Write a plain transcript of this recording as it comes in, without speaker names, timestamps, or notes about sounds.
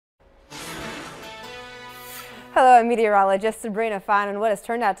Hello, I'm meteorologist Sabrina Fine on what has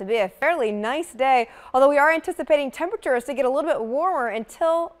turned out to be a fairly nice day, although we are anticipating temperatures to get a little bit warmer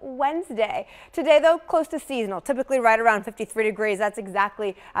until Wednesday. Today, though, close to seasonal, typically right around 53 degrees. That's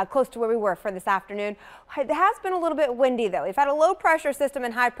exactly close to where we were for this afternoon. It has been a little bit windy, though. We've had a low pressure system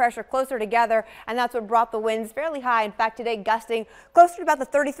and high pressure closer together, and that's what brought the winds fairly high. In fact, today gusting closer to about the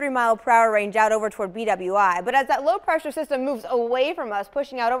 33-mile-per-hour range out over toward BWI. But as that low pressure system moves away from us,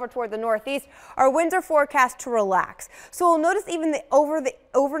 pushing out over toward the northeast, our winds are forecast to relax. So we'll notice even over the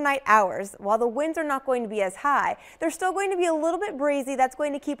overnight hours, while the winds are not going to be as high, they're still going to be a little bit breezy. That's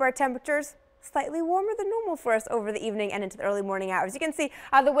going to keep our temperatures slightly warmer than normal for us over the evening and into the early morning hours. You can see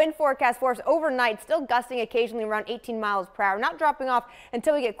the wind forecast for us overnight still gusting occasionally around 18 miles per hour, not dropping off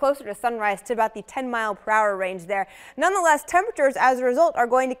until we get closer to sunrise to about the 10-mile-per-hour range there. Nonetheless, temperatures as a result are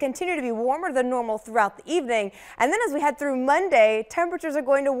going to continue to be warmer than normal throughout the evening. And then as we head through Monday, temperatures are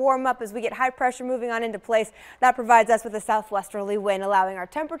going to warm up as we get high pressure moving on into place. That provides us with a southwesterly wind, allowing our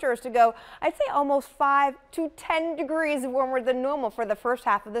temperatures to go, I'd say, almost 5 to 10 degrees warmer than normal for the first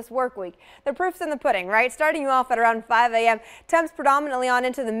half of this work week. The proof's in the pudding, right? Starting you off at around 5 a.m. Temps predominantly on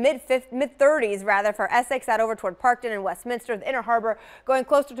into the mid-30s rather for Essex out over toward Parkton and Westminster. The Inner Harbor going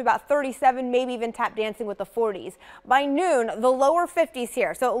closer to about 37, maybe even tap dancing with the 40s. By noon, the lower 50s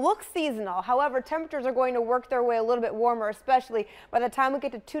here. So it looks seasonal. However, temperatures are going to work their way a little bit warmer, especially by the time we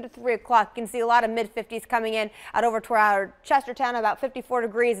get to 2 to 3 o'clock. You can see a lot of mid-50s coming in out over toward our Chestertown, about 54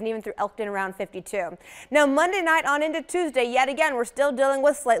 degrees, and even through Elkton around 52. Now Monday night on into Tuesday, yet again, we're still dealing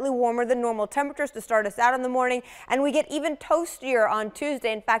with slightly warmer than normal temperatures to start us out in the morning, and we get even toastier on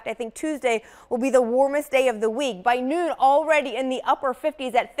Tuesday. In fact, I think Tuesday will be the warmest day of the week. By noon, already in the upper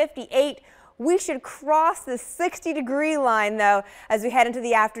 50s at 58. We should cross the 60-degree line, though, as we head into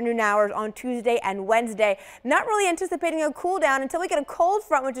the afternoon hours on Tuesday and Wednesday. Not really anticipating a cool down until we get a cold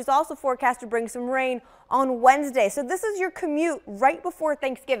front, which is also forecast to bring some rain on Wednesday. So this is your commute right before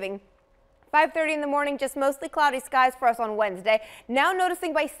Thanksgiving. 5:30 in the morning, just mostly cloudy skies for us on Wednesday. Now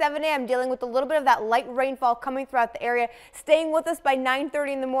noticing by 7 a.m. dealing with a little bit of that light rainfall coming throughout the area, staying with us by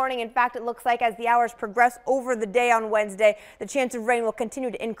 9:30 in the morning. In fact, it looks like as the hours progress over the day on Wednesday, the chance of rain will continue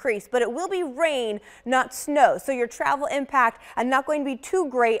to increase. But it will be rain, not snow. So your travel impact not going to be too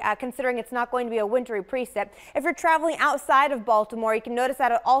great considering it's not going to be a wintry precip. If you're traveling outside of Baltimore, you can notice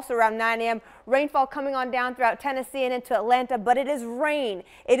that also around 9 a.m. rainfall coming on down throughout Tennessee and into Atlanta, but it is rain.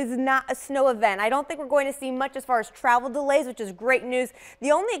 It is not a snow event. I don't think we're going to see much as far as travel delays, which is great news.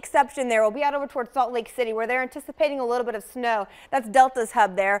 The only exception there will be out over towards Salt Lake City, where they're anticipating a little bit of snow. That's Delta's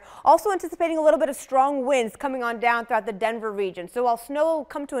hub there. Also anticipating a little bit of strong winds coming on down throughout the Denver region. So while snow will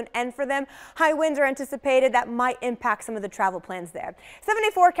come to an end for them, high winds are anticipated. That might impact some of the travel plans there. 7-day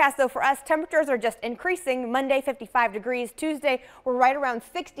forecast, though, for us, temperatures are just increasing. Monday, 55 degrees. Tuesday, we're right around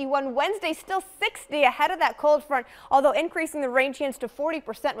 61. Wednesday, still 60 ahead of that cold front, although increasing the rain chance to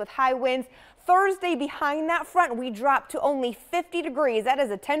 40% with high winds. Thursday, behind that front, we drop to only 50 degrees. That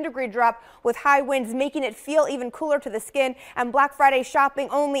is a 10-degree drop with high winds, making it feel even cooler to the skin. And Black Friday shopping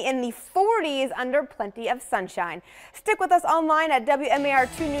only in the 40s under plenty of sunshine. Stick with us online at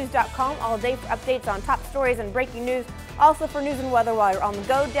WMAR2news.com all day for updates on top stories and breaking news. Also for news and weather while you're on the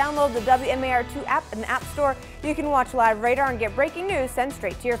go, download the WMAR2 app in the App Store. You can watch live radar and get breaking news sent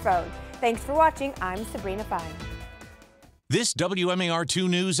straight to your phone. Thanks for watching. I'm Sabrina Fine. This WMAR2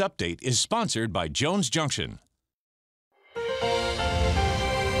 News Update is sponsored by Jones Junction.